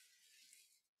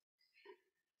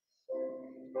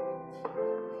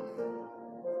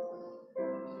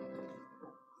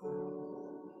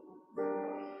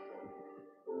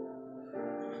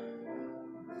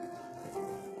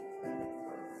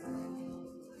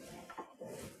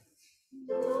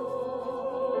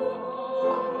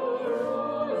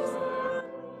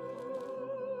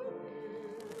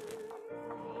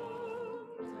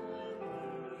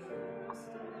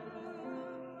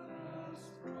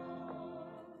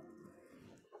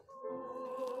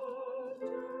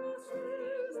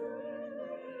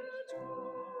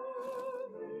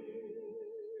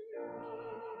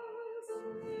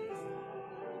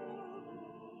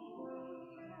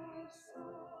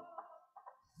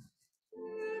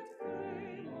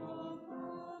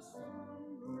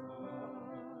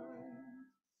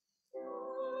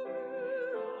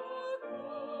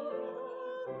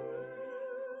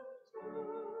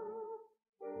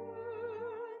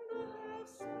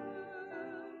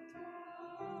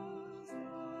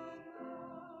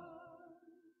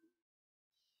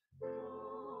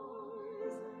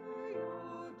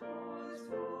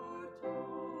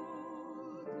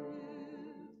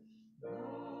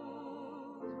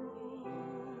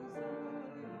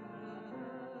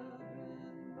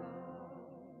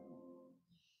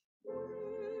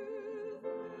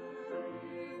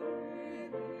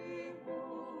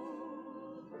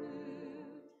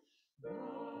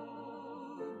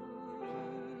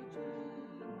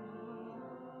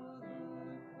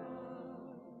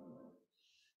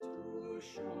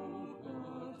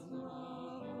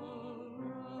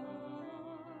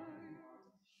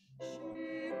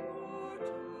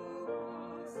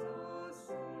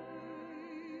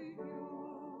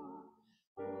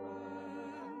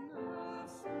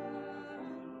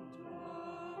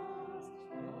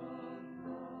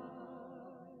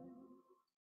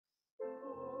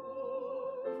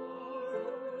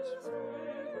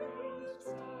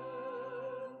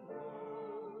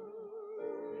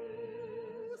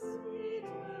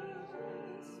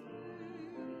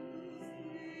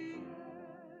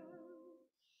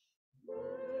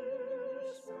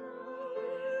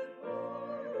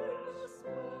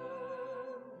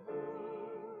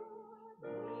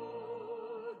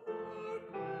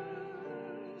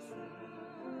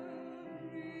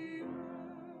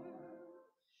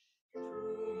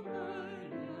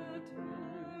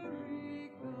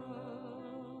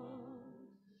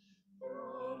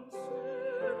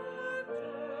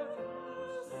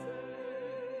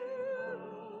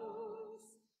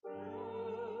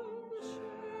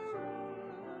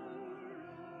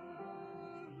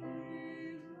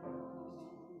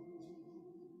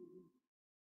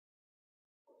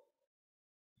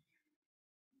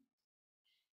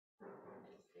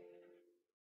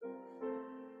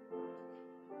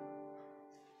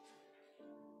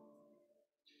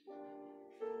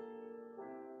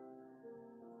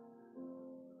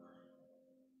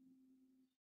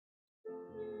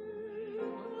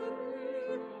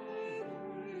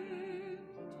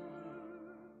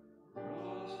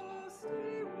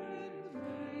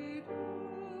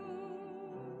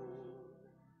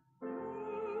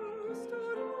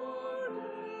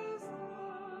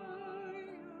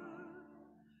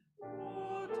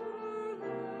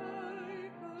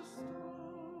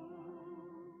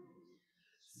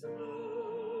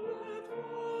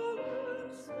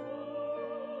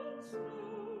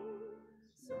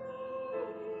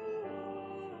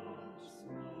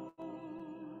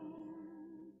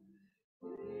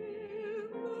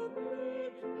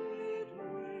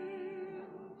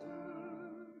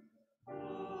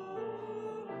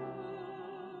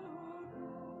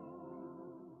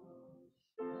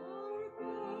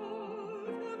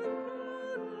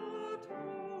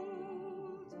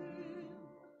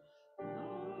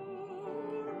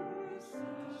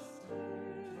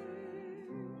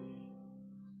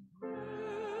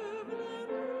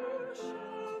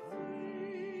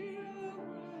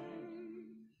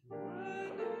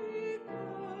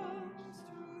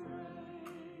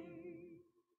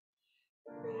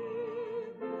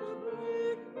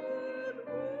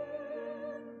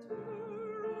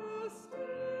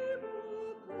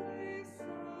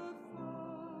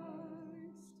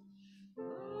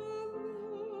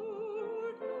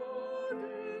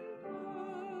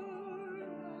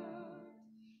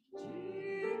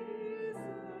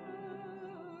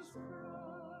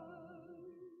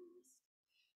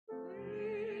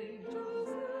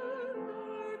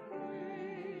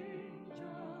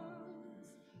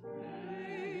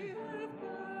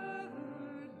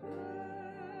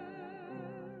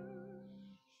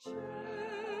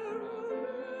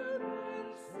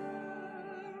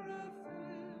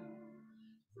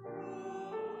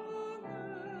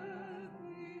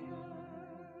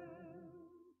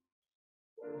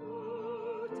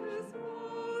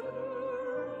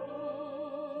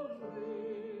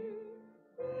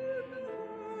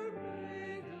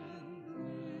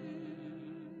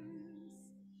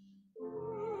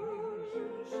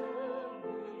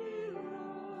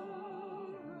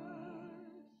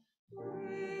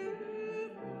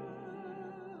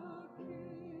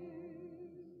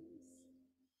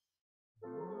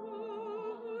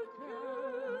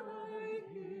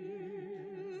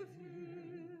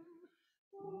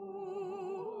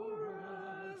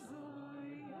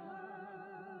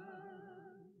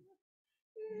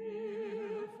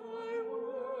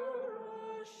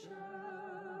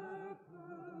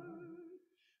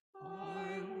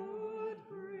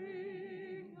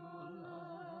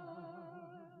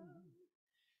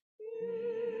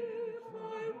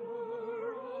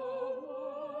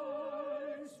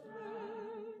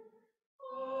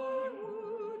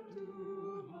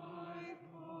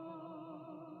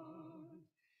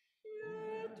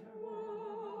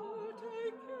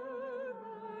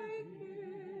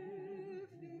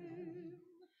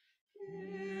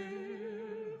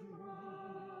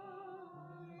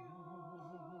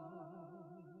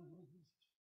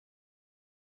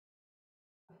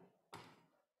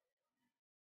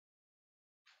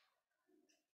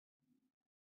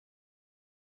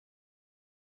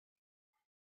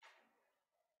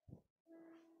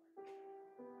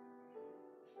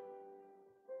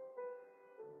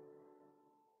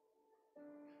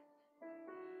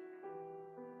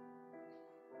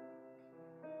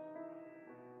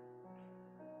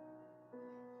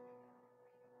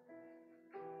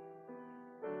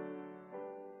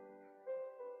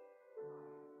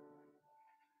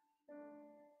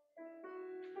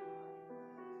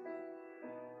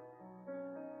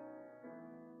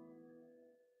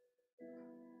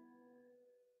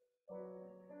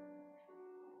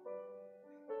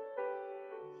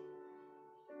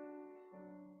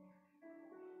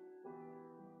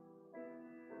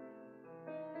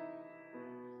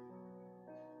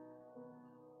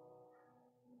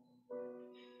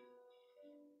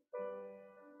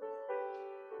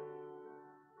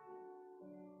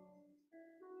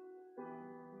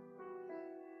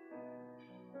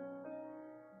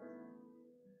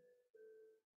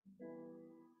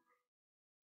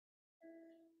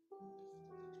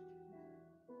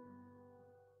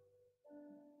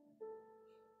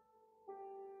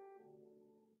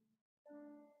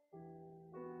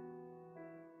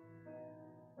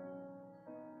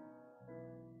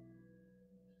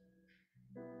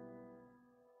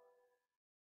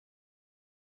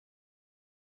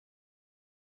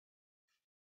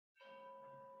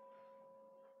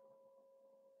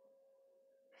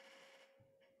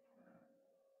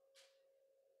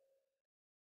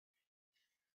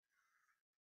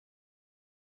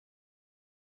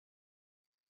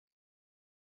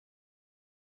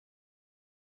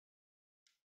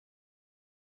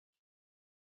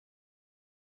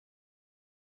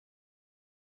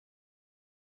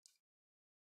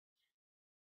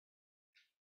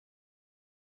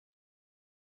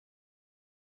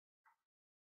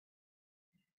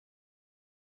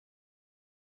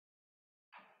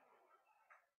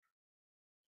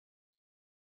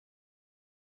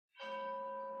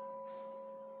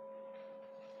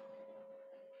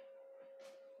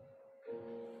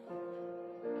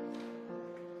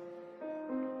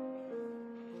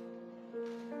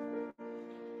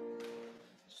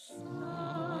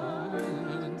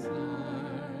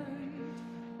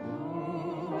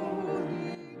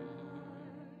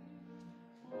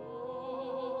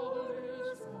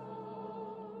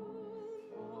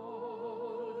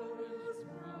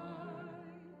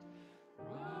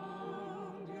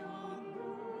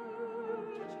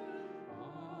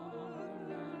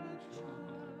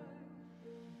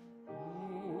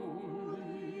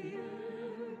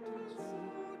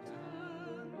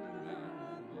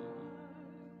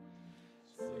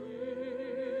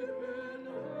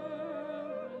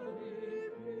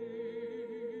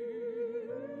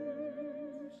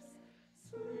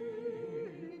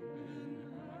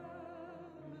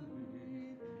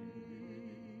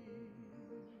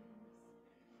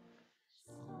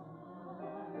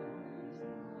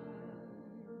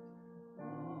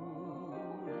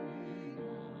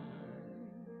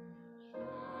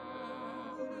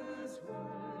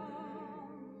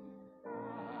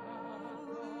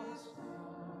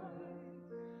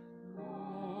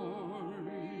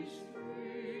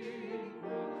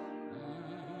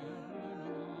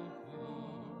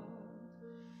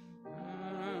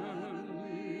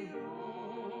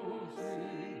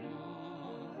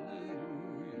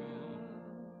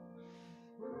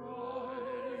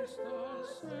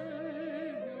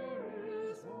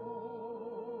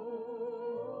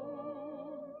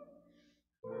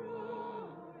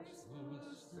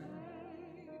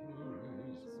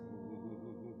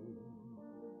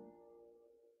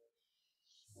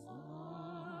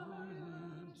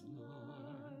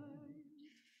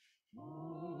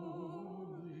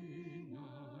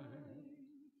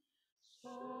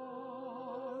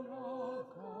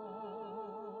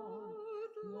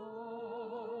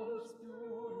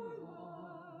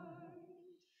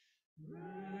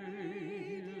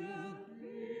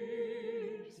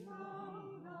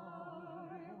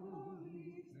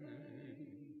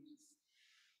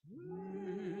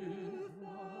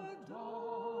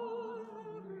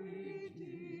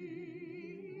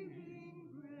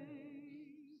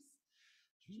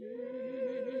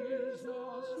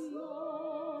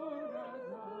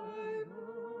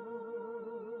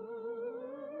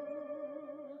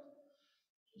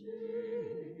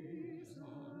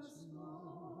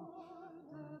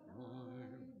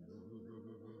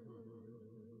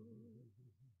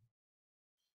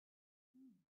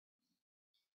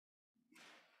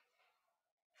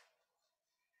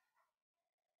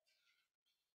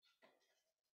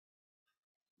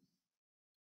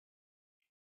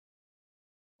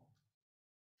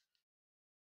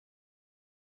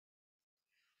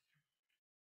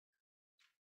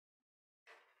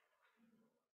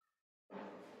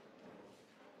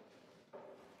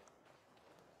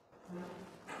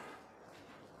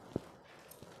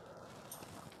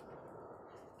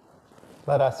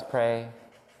 Let us pray.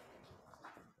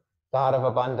 God of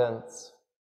abundance,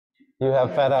 you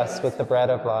have fed us with the bread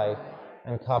of life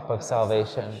and cup of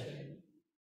salvation.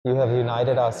 You have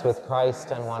united us with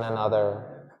Christ and one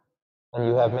another, and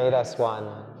you have made us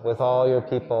one with all your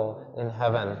people in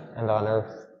heaven and on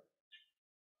earth.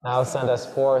 Now send us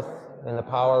forth in the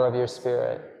power of your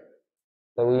Spirit,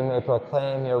 that we may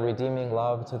proclaim your redeeming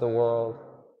love to the world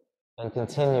and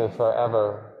continue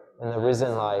forever in the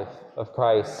risen life of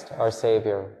Christ, our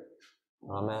Savior.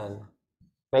 Amen.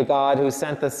 May God, who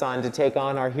sent the Son to take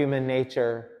on our human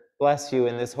nature, bless you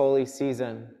in this holy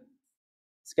season.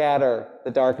 Scatter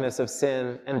the darkness of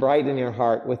sin and brighten your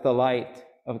heart with the light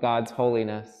of God's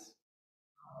holiness.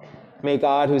 May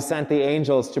God, who sent the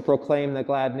angels to proclaim the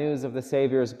glad news of the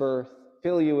Savior's birth,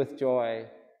 fill you with joy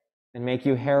and make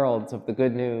you heralds of the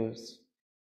good news.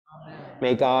 Amen.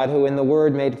 May God, who in the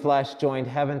Word made flesh joined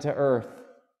heaven to earth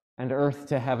and earth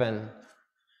to heaven,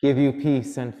 give you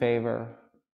peace and favor.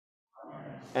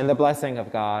 And the blessing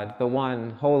of God, the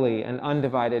one holy and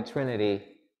undivided Trinity,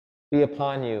 be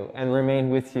upon you and remain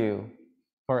with you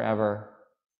forever.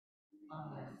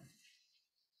 Amen.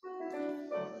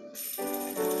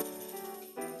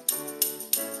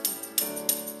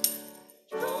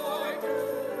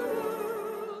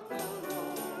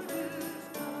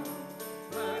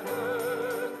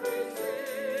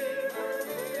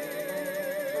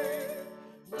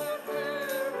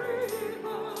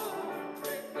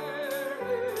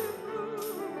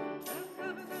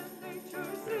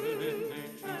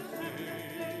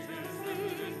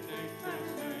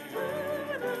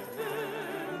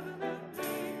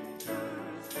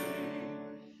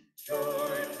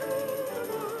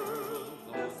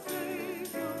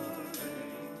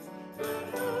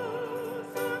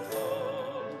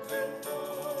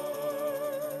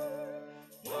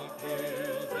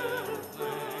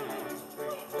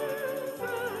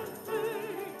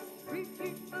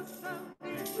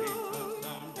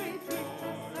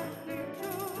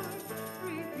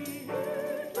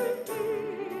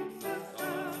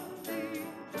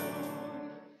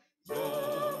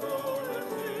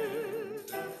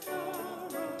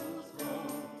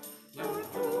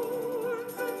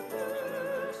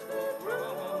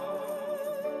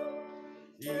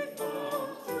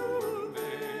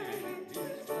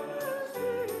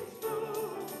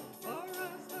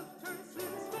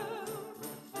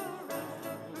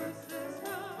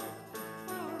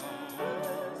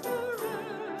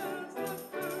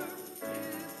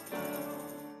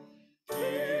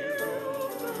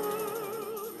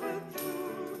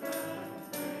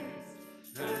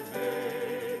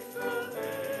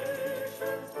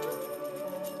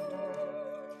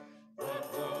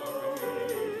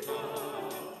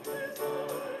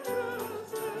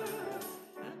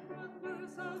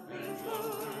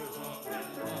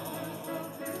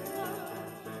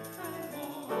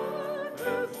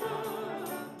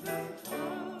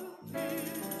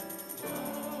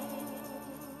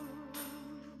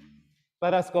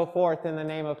 Let us go forth in the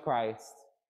name of Christ.